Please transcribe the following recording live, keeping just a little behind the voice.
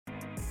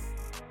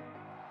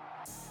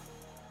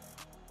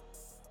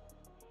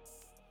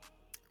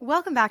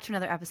Welcome back to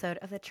another episode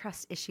of the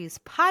Trust Issues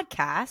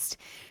Podcast.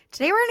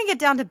 Today we're going to get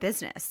down to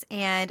business,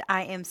 and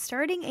I am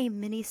starting a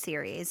mini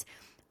series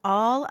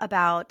all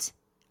about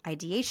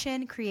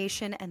ideation,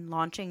 creation, and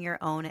launching your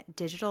own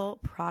digital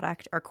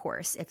product or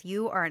course. If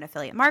you are an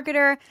affiliate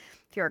marketer,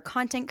 if you're a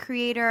content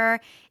creator,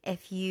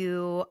 if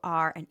you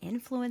are an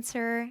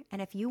influencer, and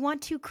if you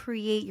want to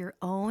create your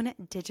own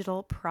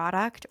digital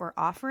product or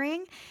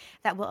offering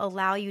that will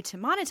allow you to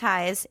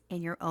monetize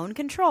in your own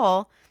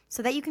control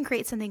so that you can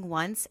create something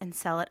once and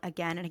sell it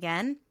again and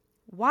again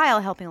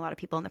while helping a lot of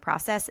people in the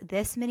process,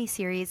 this mini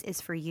series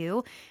is for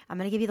you. I'm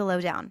going to give you the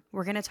lowdown.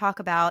 We're going to talk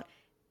about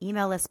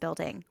email list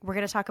building. We're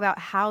going to talk about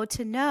how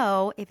to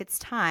know if it's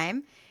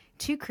time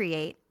to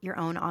create your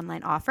own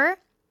online offer.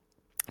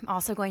 I'm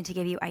also going to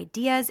give you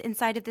ideas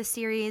inside of this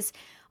series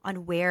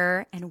on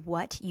where and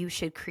what you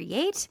should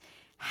create,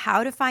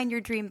 how to find your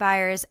dream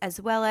buyers,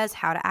 as well as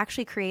how to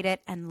actually create it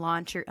and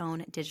launch your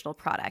own digital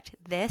product.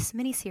 This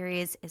mini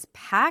series is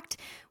packed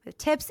with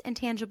tips and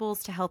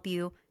tangibles to help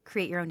you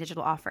create your own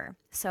digital offer.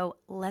 So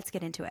let's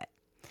get into it.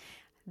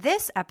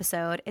 This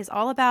episode is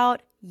all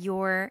about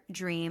your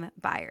dream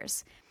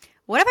buyers.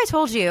 What if I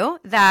told you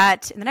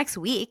that in the next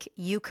week,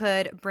 you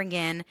could bring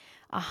in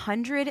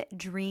 100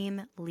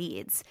 dream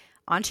leads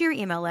onto your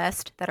email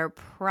list that are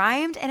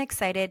primed and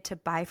excited to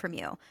buy from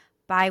you,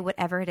 buy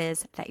whatever it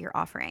is that you're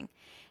offering?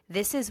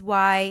 This is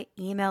why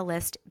email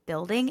list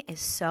building is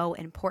so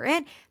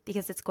important,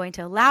 because it's going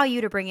to allow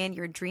you to bring in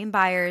your dream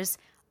buyers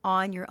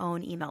on your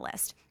own email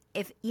list.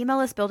 If email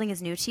list building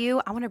is new to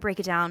you, I want to break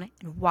it down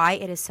and why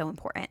it is so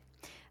important.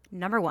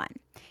 Number one,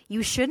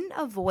 you shouldn't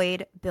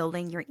avoid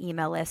building your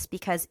email list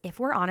because if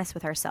we're honest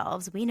with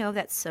ourselves, we know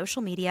that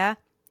social media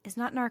is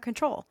not in our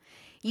control.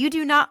 You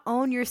do not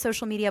own your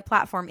social media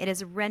platform. It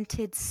is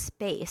rented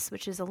space,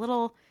 which is a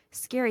little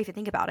scary if you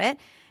think about it.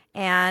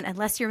 And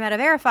unless you're meta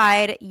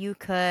verified, you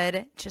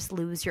could just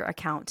lose your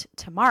account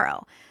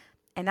tomorrow.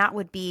 And that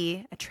would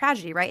be a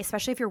tragedy, right?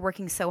 Especially if you're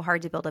working so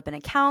hard to build up an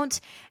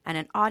account and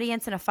an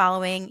audience and a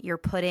following, you're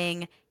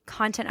putting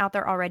content out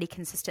there already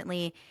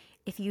consistently.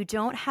 If you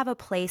don't have a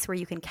place where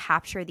you can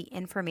capture the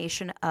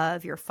information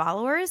of your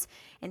followers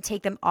and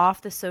take them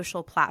off the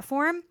social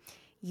platform,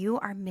 you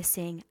are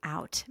missing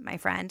out, my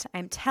friend.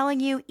 I'm telling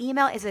you,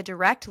 email is a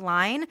direct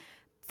line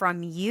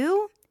from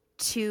you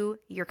to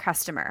your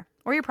customer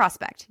or your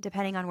prospect,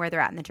 depending on where they're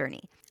at in the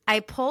journey.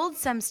 I pulled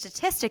some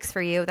statistics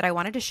for you that I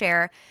wanted to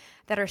share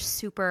that are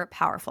super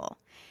powerful.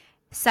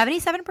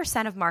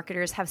 77% of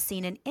marketers have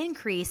seen an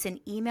increase in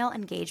email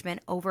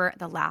engagement over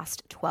the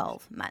last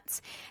 12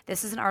 months.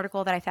 This is an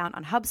article that I found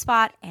on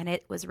HubSpot, and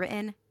it was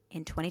written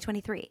in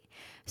 2023.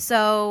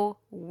 So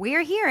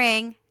we're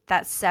hearing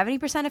that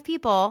 70% of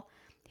people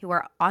who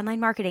are online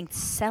marketing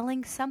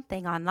selling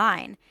something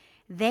online,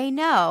 they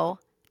know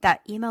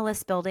that email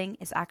list building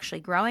is actually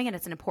growing and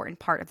it's an important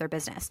part of their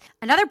business.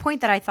 Another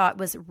point that I thought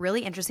was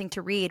really interesting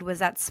to read was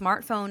that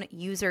smartphone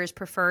users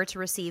prefer to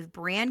receive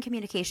brand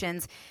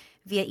communications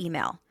via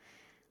email.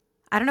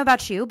 I don't know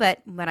about you,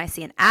 but when I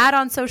see an ad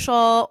on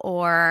social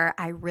or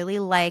I really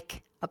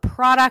like a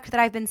product that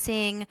I've been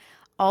seeing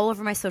all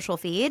over my social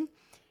feed,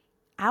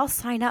 I'll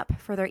sign up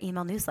for their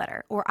email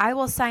newsletter, or I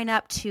will sign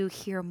up to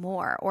hear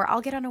more, or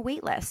I'll get on a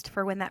wait list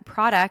for when that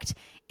product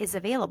is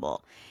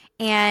available.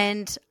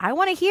 And I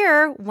want to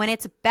hear when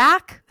it's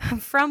back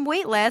from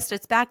waitlist,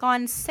 it's back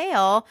on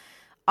sale,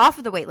 off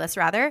of the waitlist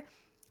rather,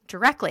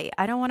 directly.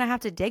 I don't want to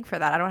have to dig for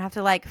that. I don't have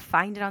to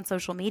find it on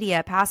social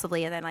media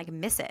passively and then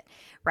miss it,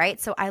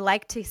 right? So I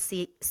like to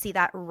see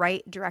that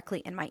right directly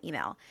in my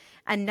email.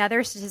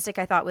 Another statistic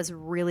I thought was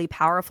really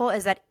powerful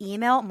is that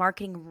email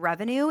marketing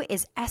revenue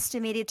is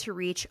estimated to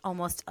reach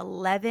almost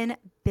 11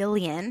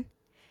 billion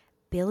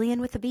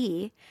with a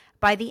B,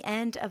 by the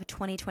end of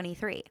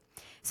 2023.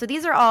 So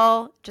these are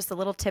all just a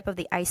little tip of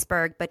the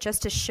iceberg, but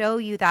just to show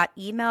you that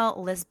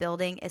email list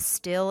building is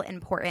still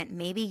important.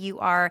 Maybe you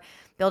are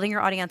building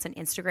your audience on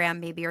Instagram,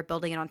 maybe you're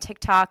building it on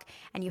TikTok,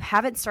 and you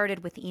haven't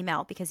started with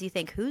email because you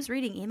think, who's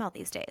reading email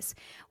these days?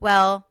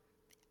 Well,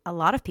 a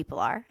lot of people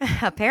are,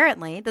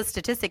 apparently, the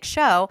statistics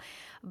show,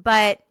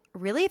 but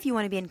really, if you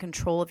want to be in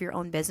control of your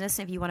own business,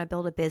 and if you want to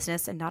build a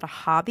business and not a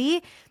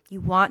hobby, you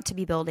want to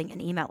be building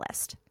an email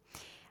list.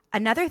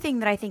 Another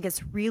thing that I think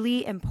is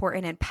really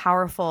important and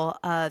powerful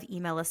of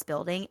email list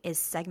building is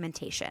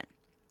segmentation.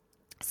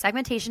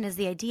 Segmentation is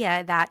the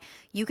idea that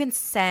you can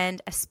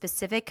send a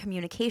specific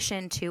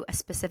communication to a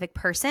specific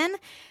person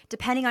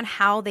depending on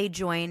how they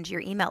joined your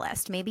email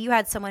list. Maybe you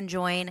had someone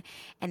join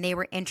and they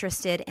were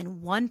interested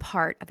in one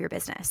part of your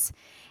business,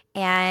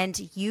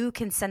 and you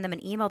can send them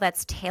an email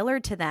that's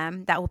tailored to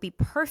them that will be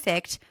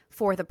perfect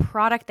for the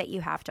product that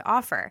you have to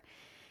offer.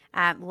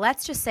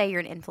 Let's just say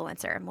you're an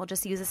influencer, and we'll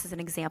just use this as an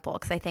example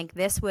because I think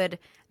this would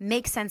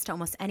make sense to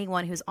almost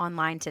anyone who's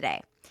online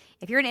today.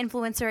 If you're an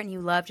influencer and you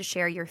love to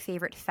share your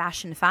favorite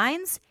fashion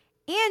finds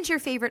and your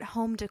favorite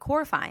home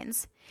decor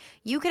finds,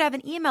 you could have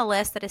an email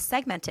list that is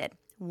segmented.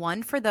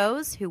 One for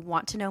those who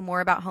want to know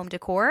more about home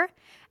decor,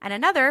 and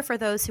another for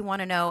those who want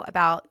to know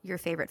about your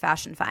favorite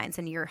fashion finds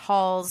and your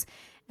hauls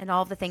and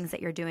all the things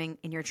that you're doing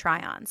in your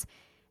try-ons.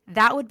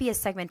 that would be a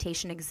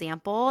segmentation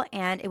example,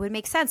 and it would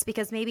make sense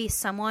because maybe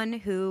someone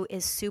who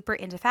is super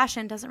into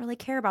fashion doesn't really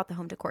care about the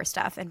home decor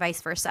stuff and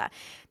vice versa.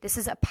 This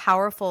is a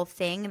powerful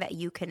thing that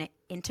you can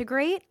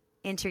integrate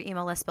into your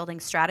email list building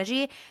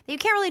strategy that you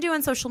can't really do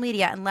on social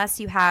media unless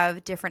you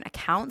have different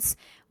accounts,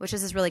 which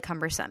is really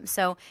cumbersome.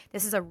 So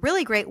this is a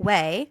really great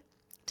way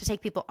to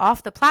take people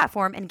off the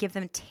platform and give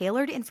them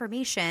tailored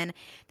information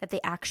that they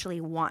actually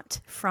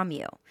want from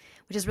you,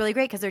 which is really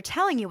great because they're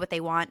telling you what they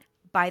want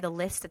by the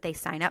list that they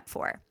sign up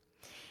for.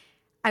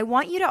 I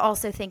want you to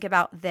also think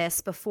about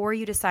this before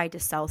you decide to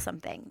sell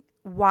something.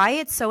 Why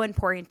it's so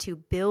important to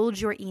build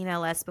your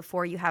email list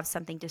before you have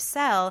something to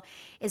sell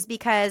is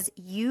because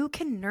you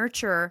can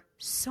nurture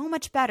so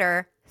much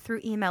better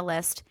through email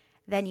list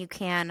than you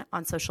can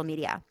on social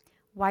media.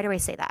 Why do I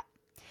say that?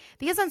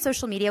 Because on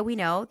social media, we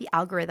know the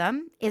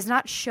algorithm is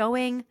not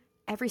showing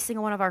every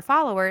single one of our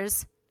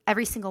followers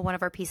every single one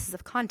of our pieces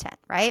of content,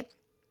 right?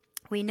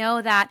 We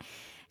know that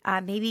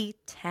maybe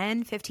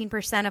 10,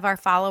 15% of our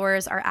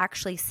followers are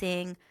actually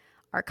seeing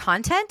our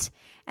content.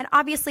 And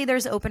obviously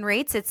there's open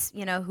rates. It's,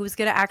 who's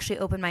going to actually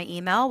open my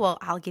email? Well,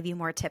 I'll give you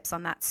more tips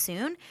on that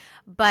soon.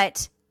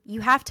 But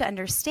you have to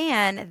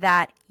understand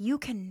that you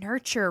can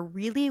nurture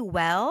really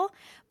well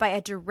by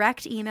a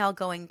direct email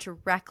going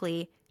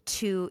directly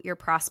to your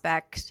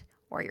prospect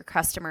or your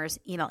customer's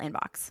email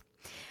inbox.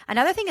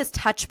 Another thing is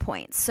touch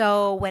points.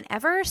 So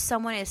whenever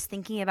someone is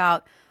thinking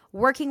about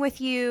working with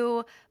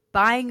you,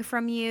 buying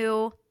from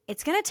you,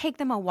 it's going to take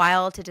them a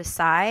while to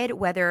decide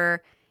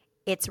whether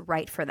it's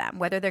right for them,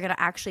 whether they're going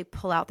to actually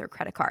pull out their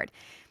credit card.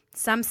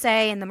 Some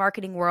say in the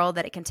marketing world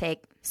that it can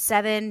take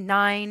 7,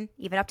 9,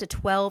 even up to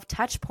 12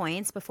 touch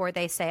points before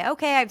they say,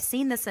 okay, I've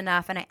seen this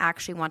enough and I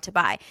actually want to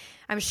buy.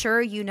 I'm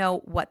sure you know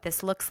what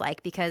this looks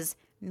like because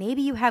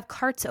maybe you have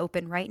carts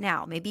open right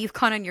now. Maybe you've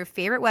gone on your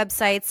favorite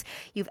websites,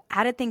 you've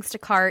added things to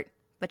cart,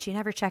 but you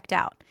never checked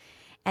out.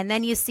 And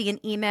then you see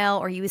an email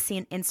or you see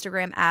an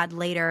Instagram ad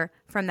later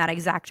from that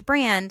exact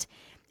brand.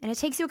 And it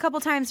takes you a couple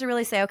times to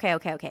really say,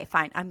 okay,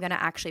 fine. I'm going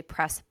to actually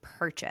press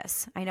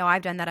purchase. I know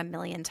I've done that a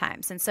million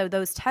times. And so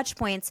those touch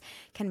points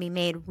can be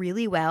made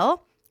really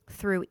well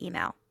through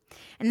email.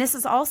 And this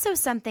is also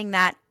something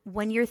that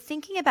when you're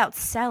thinking about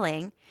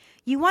selling,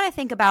 you want to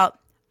think about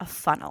a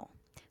funnel.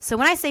 So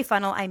when I say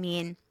funnel, I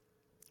mean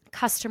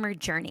customer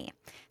journey.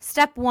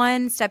 Step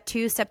 1, step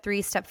 2, step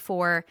 3, step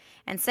 4,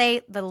 and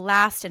say the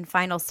last and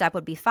final step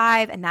would be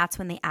 5, and that's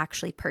when they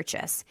actually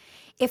purchase.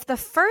 If the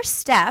first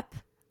step,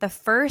 the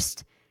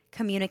first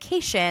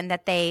communication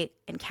that they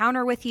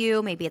encounter with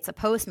you, maybe it's a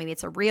post, maybe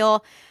it's a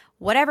reel,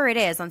 whatever it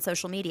is on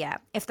social media,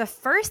 if the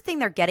first thing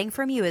they're getting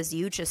from you is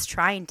you just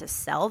trying to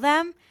sell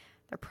them,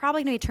 they're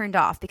probably going to be turned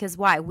off because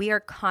why? We are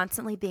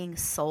constantly being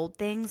sold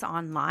things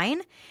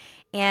online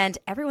and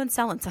everyone's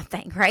selling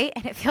something, right?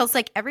 And it feels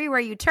like everywhere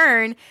you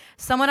turn,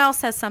 someone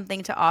else has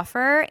something to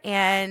offer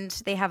and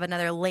they have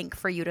another link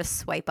for you to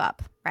swipe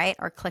up, right?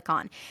 Or click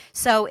on.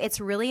 So it's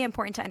really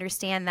important to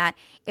understand that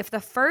if the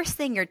first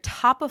thing, your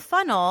top of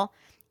funnel,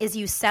 is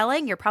you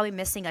selling, you're probably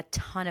missing a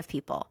ton of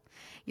people.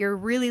 You're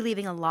really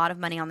leaving a lot of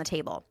money on the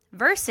table.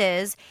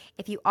 Versus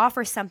if you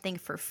offer something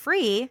for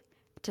free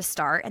to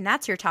start, and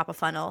that's your top of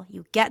funnel,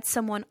 you get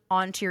someone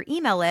onto your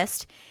email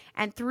list,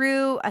 and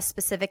through a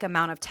specific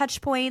amount of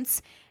touch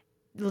points,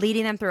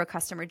 leading them through a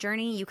customer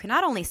journey, you can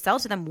not only sell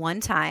to them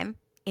one time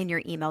in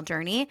your email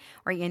journey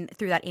or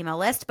through that email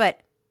list,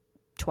 but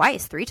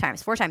twice, 3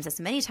 times, 4 times, as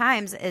many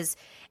times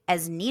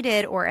as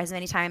needed or as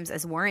many times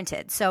as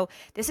warranted. So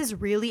this is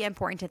really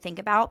important to think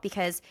about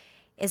because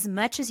as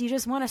much as you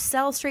just want to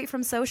sell straight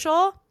from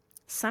social,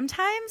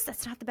 sometimes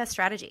that's not the best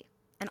strategy.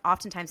 And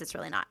oftentimes it's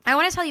really not. I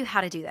want to tell you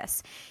how to do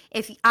this.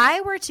 If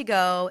I were to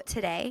go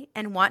today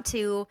and want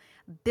to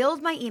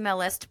build my email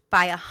list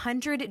by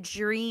 100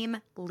 dream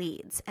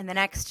leads in the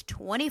next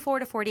 24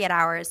 to 48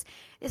 hours,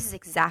 this is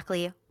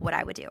exactly what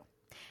I would do.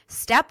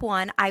 Step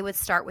 1, I would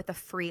start with a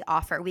free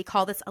offer. We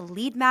call this a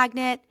lead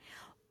magnet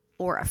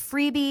or a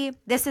freebie.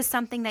 This is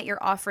something that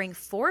you're offering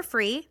for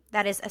free.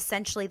 That is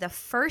essentially the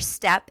first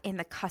step in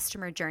the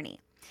customer journey.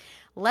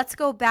 Let's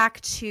go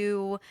back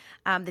to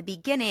the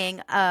beginning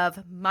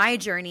of my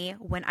journey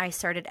when I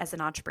started as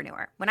an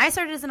entrepreneur. When I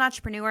started as an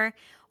entrepreneur,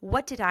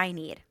 what did I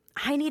need?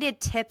 I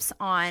needed tips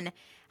on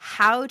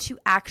how to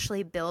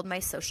actually build my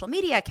social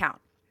media account.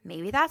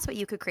 Maybe that's what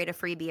you could create a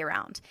freebie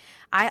around.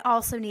 I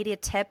also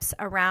needed tips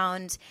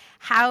around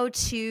how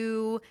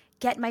to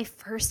get my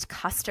first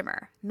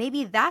customer.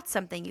 Maybe that's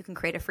something you can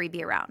create a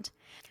freebie around.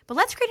 But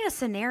let's create a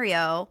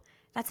scenario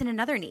that's in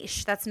another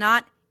niche that's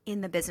not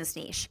in the business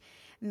niche.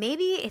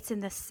 Maybe it's in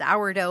the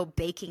sourdough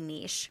baking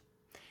niche.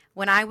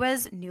 When I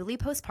was newly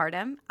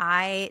postpartum,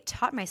 I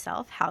taught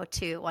myself how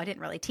to, well, I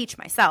didn't really teach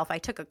myself. I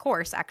took a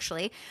course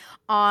actually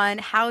on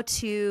how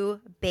to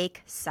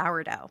bake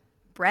sourdough.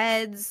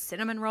 Breads,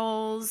 cinnamon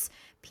rolls,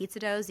 pizza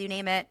doughs, you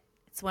name it.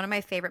 It's one of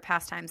my favorite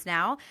pastimes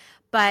now.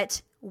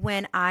 But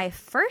when I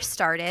first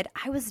started,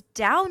 I was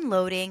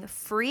downloading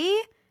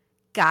free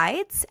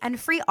guides and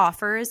free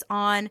offers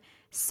on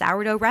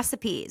sourdough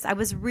recipes. I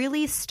was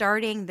really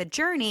starting the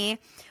journey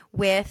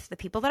with the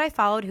people that I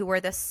followed who were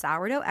the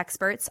sourdough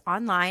experts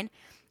online,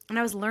 and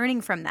I was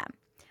learning from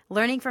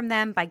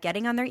them by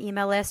getting on their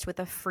email list with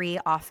a free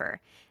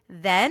offer.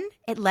 Then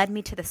it led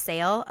me to the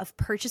sale of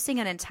purchasing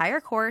an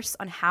entire course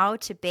on how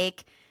to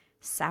bake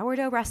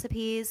sourdough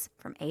recipes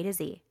from A to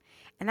Z.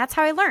 And that's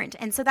how I learned.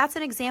 And so that's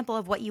an example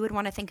of what you would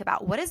want to think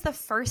about. What is the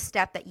first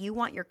step that you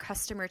want your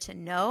customer to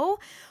know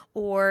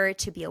or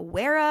to be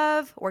aware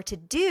of or to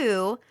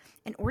do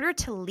in order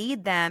to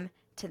lead them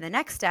to the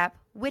next step,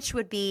 which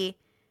would be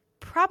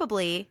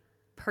probably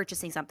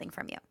purchasing something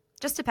from you?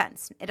 Just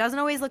depends. It doesn't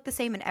always look the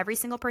same in every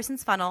single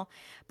person's funnel,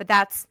 but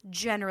that's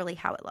generally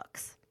how it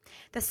looks.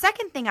 The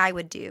second thing I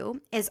would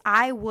do is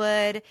I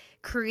would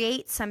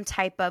create some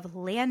type of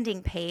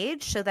landing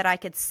page so that I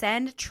could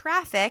send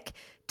traffic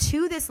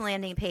to this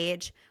landing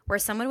page where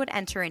someone would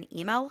enter an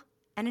email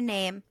and a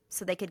name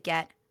so they could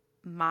get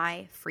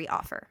my free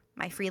offer,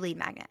 my free lead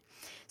magnet.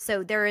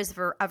 So there is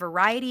a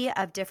variety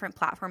of different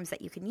platforms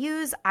that you can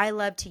use. I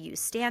love to use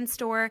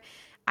StanStore.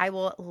 I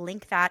will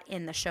link that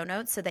in the show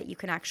notes so that you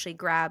can actually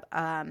grab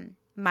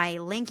my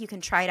link. You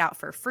can try it out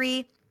for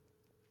free.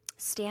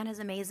 Stan is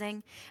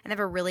amazing, and they have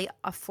a really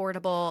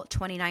affordable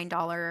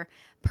 $29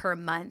 per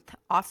month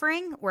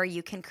offering where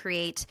you can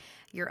create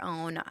your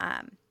own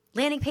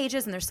landing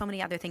pages, and there's so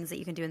many other things that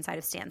you can do inside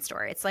of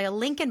StanStore. It's like a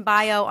link in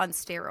bio on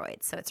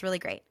steroids, so it's really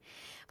great.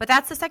 But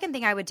that's the second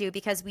thing I would do,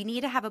 because we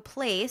need to have a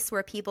place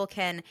where people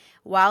can,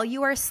 while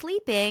you are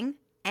sleeping,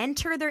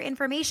 enter their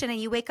information, and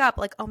you wake up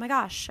like, oh my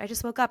gosh, I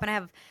just woke up and I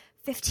have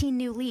 15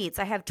 new leads.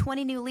 I have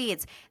 20 new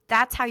leads.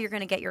 That's how you're going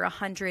to get your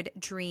 100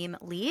 dream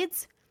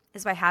leads,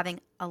 is by having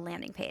a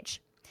landing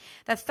page.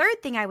 The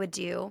third thing I would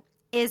do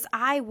is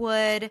I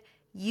would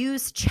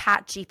use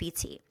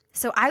ChatGPT.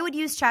 So I would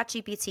use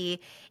ChatGPT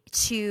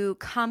to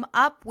come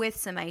up with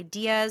some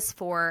ideas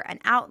for an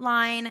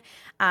outline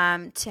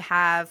to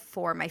have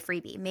for my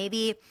freebie.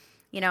 Maybe,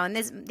 and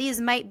this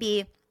might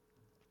be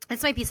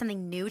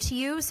something new to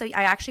you. So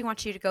I actually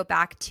want you to go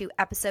back to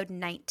episode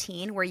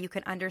 19 where you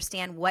can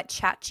understand what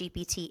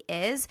ChatGPT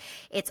is.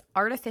 It's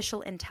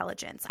artificial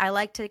intelligence. I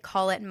like to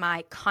call it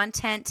my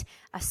content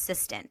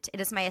assistant.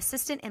 It is my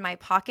assistant in my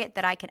pocket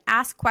that I can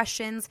ask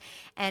questions,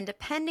 and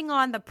depending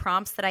on the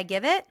prompts that I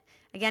give it,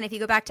 again, if you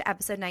go back to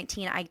episode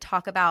 19, I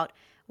talk about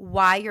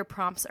why your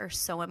prompts are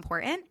so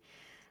important.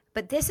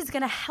 But this is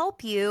going to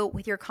help you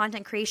with your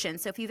content creation.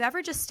 So if you've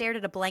ever just stared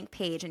at a blank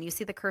page and you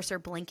see the cursor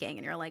blinking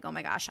and you're like, oh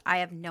my gosh, I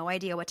have no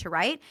idea what to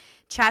write,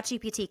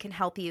 ChatGPT can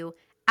help you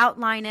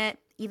outline it,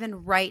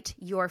 even write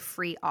your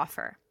free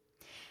offer.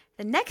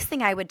 The next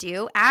thing I would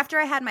do after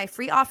I had my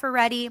free offer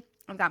ready,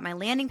 I've got my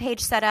landing page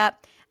set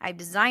up, I've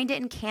designed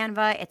it in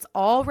Canva, it's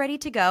all ready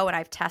to go, and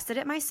I've tested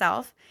it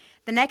myself.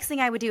 The next thing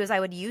I would do is I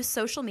would use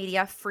social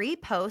media, free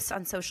posts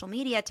on social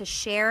media, to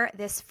share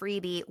this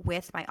freebie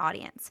with my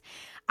audience.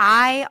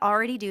 I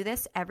already do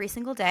this every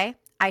single day.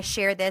 I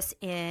share this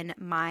in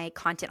my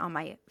content on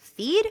my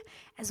feed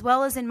as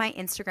well as in my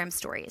Instagram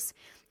stories.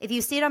 If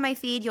you see it on my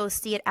feed, you'll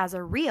see it as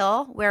a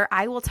reel where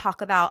I will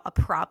talk about a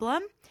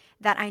problem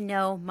that I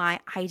know my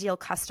ideal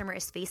customer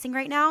is facing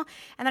right now.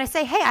 And then I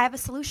say, hey, I have a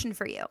solution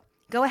for you.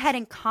 Go ahead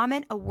and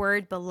comment a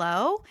word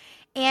below,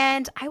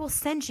 and I will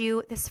send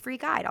you this free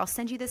guide. I'll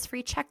send you this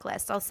free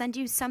checklist. I'll send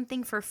you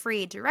something for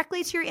free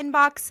directly to your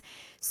inbox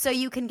so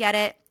you can get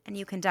it and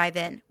you can dive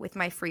in with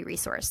my free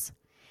resource.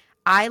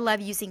 I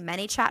love using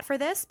ManyChat for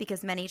this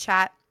because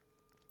ManyChat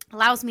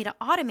allows me to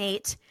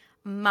automate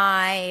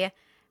my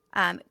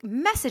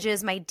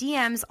messages, my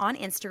DMs on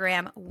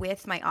Instagram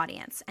with my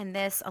audience. And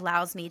this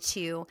allows me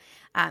to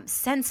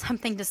send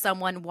something to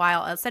someone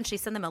essentially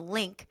send them a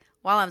link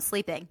while I'm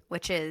sleeping,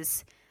 which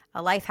is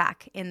a life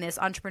hack in this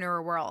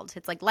entrepreneur world.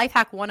 It's like life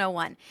hack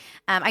 101.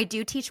 I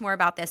do teach more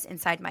about this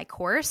inside my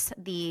course,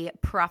 the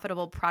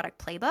Profitable Product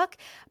Playbook,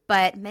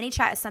 but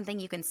ManyChat is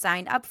something you can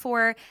sign up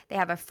for. They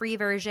have a free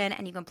version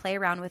and you can play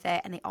around with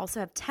it. And they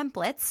also have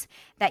templates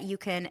that you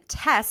can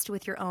test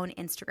with your own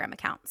Instagram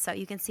account, so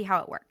you can see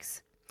how it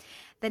works.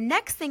 The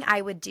next thing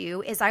I would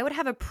do is I would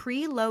have a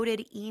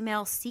preloaded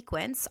email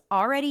sequence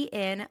already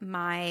in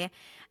my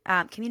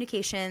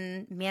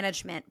communication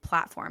management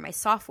platform, my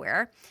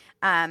software.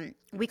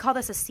 We call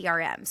this a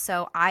CRM.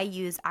 So I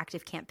use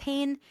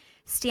ActiveCampaign.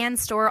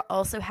 StanStore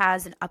also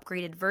has an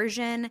upgraded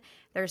version.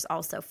 There's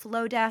also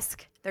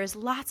Flowdesk. There's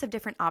lots of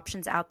different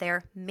options out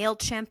there.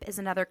 MailChimp is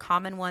another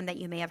common one that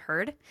you may have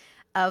heard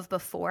of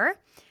before.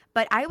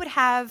 But I would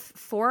have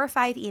 4 or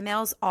 5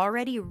 emails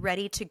already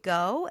ready to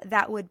go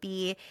that would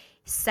be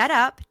set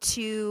up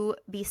to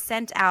be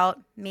sent out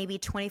maybe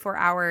 24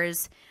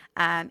 hours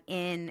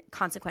in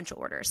consequential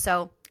order.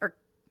 Or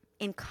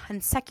in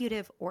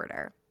consecutive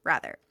order,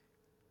 rather.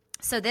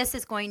 So this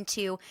is going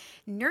to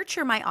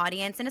nurture my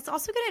audience, and it's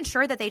also going to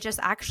ensure that they just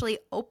actually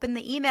open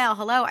the email.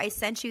 Hello, I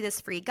sent you this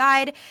free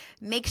guide.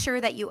 Make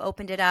sure that you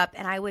opened it up,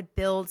 and I would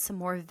build some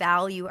more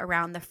value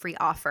around the free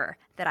offer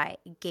that I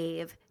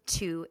gave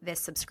to this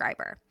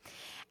subscriber.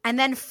 And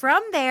then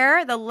from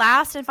there, the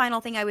last and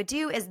final thing I would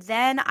do is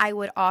then I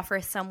would offer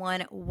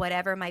someone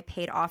whatever my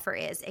paid offer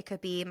is. It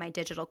could be my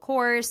digital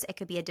course, it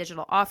could be a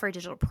digital offer,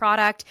 digital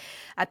product,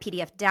 a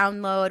PDF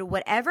download,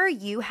 whatever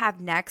you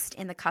have next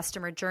in the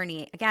customer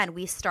journey. Again,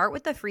 we start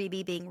with the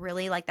freebie being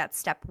really like that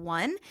step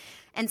 1.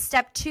 And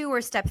step 2 or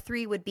step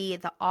 3 would be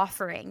the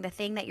offering, the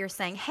thing that you're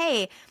saying,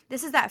 hey,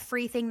 this is that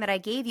free thing that I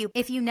gave you.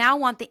 If you now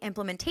want the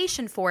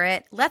implementation for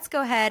it, let's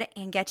go ahead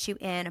and get you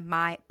in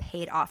my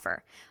paid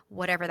offer,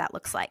 whatever that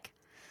looks like.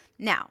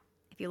 Now,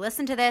 if you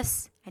listen to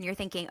this and you're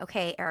thinking,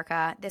 okay,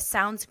 Erika, this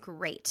sounds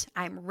great.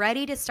 I'm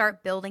ready to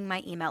start building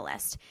my email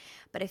list.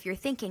 But if you're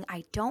thinking,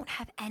 I don't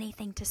have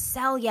anything to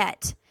sell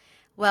yet,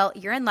 well,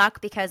 you're in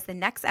luck because the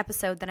next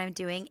episode that I'm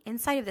doing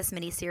inside of this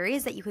mini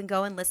series that you can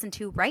go and listen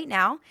to right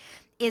now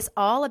is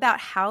all about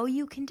how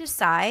you can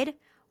decide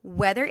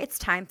whether it's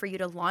time for you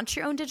to launch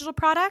your own digital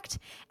product,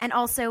 and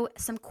also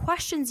some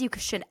questions you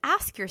should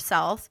ask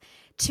yourself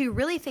to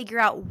really figure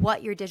out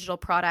what your digital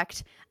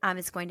product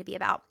is going to be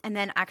about. And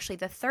then actually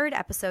the third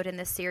episode in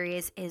this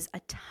series is a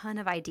ton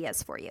of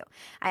ideas for you.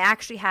 I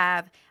actually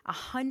have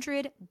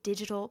 100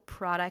 digital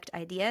product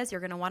ideas.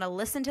 You're going to want to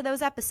listen to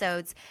those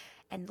episodes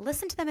and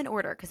listen to them in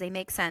order because they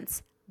make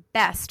sense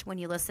best when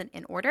you listen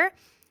in order.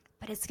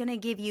 But it's going to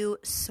give you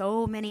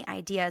so many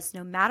ideas,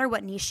 no matter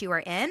what niche you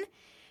are in,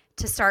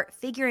 to start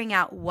figuring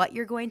out what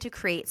you're going to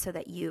create so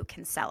that you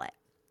can sell it.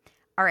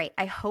 All right,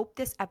 I hope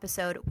this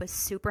episode was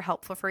super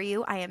helpful for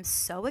you. I am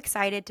so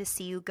excited to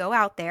see you go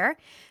out there,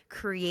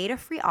 create a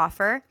free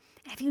offer.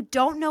 And if you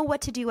don't know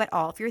what to do at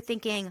all, if you're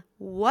thinking,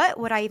 what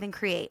would I even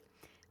create?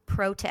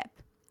 Pro tip,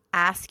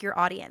 ask your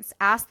audience.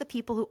 Ask the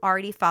people who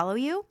already follow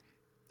you.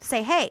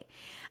 Say, hey,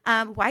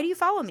 why do you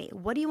follow me?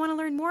 What do you want to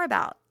learn more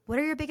about? What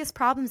are your biggest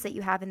problems that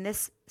you have in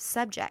this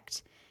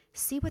subject?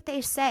 See what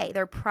they say.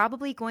 They're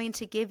probably going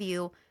to give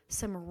you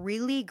some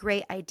really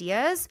great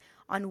ideas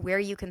on where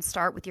you can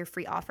start with your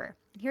free offer.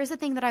 And here's the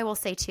thing that I will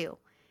say too.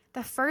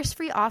 The first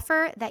free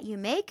offer that you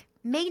make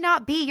may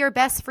not be your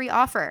best free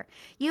offer.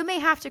 You may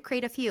have to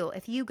create a few.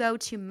 If you go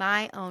to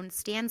my own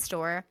Stand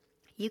store,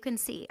 you can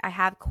see I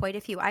have quite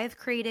a few. I have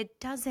created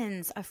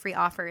dozens of free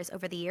offers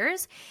over the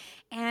years,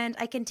 and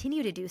I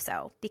continue to do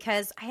so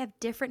because I have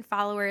different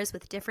followers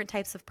with different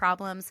types of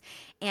problems,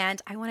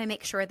 and I want to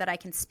make sure that I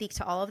can speak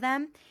to all of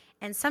them.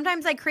 And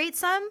sometimes I create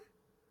some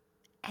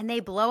and they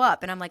blow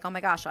up and I'm like, oh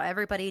my gosh,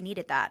 everybody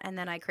needed that. And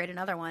then I create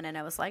another one and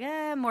I was like,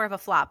 more of a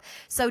flop.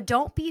 So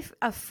don't be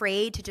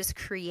afraid to just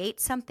create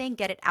something,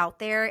 get it out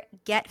there,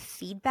 get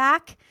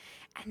feedback,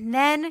 and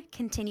then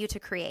continue to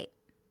create.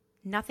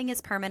 Nothing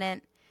is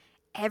permanent.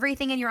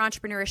 Everything in your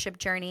entrepreneurship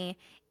journey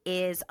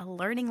is a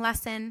learning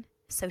lesson.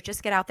 So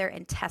just get out there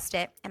and test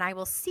it. And I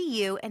will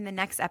see you in the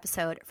next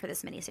episode for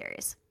this mini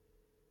series.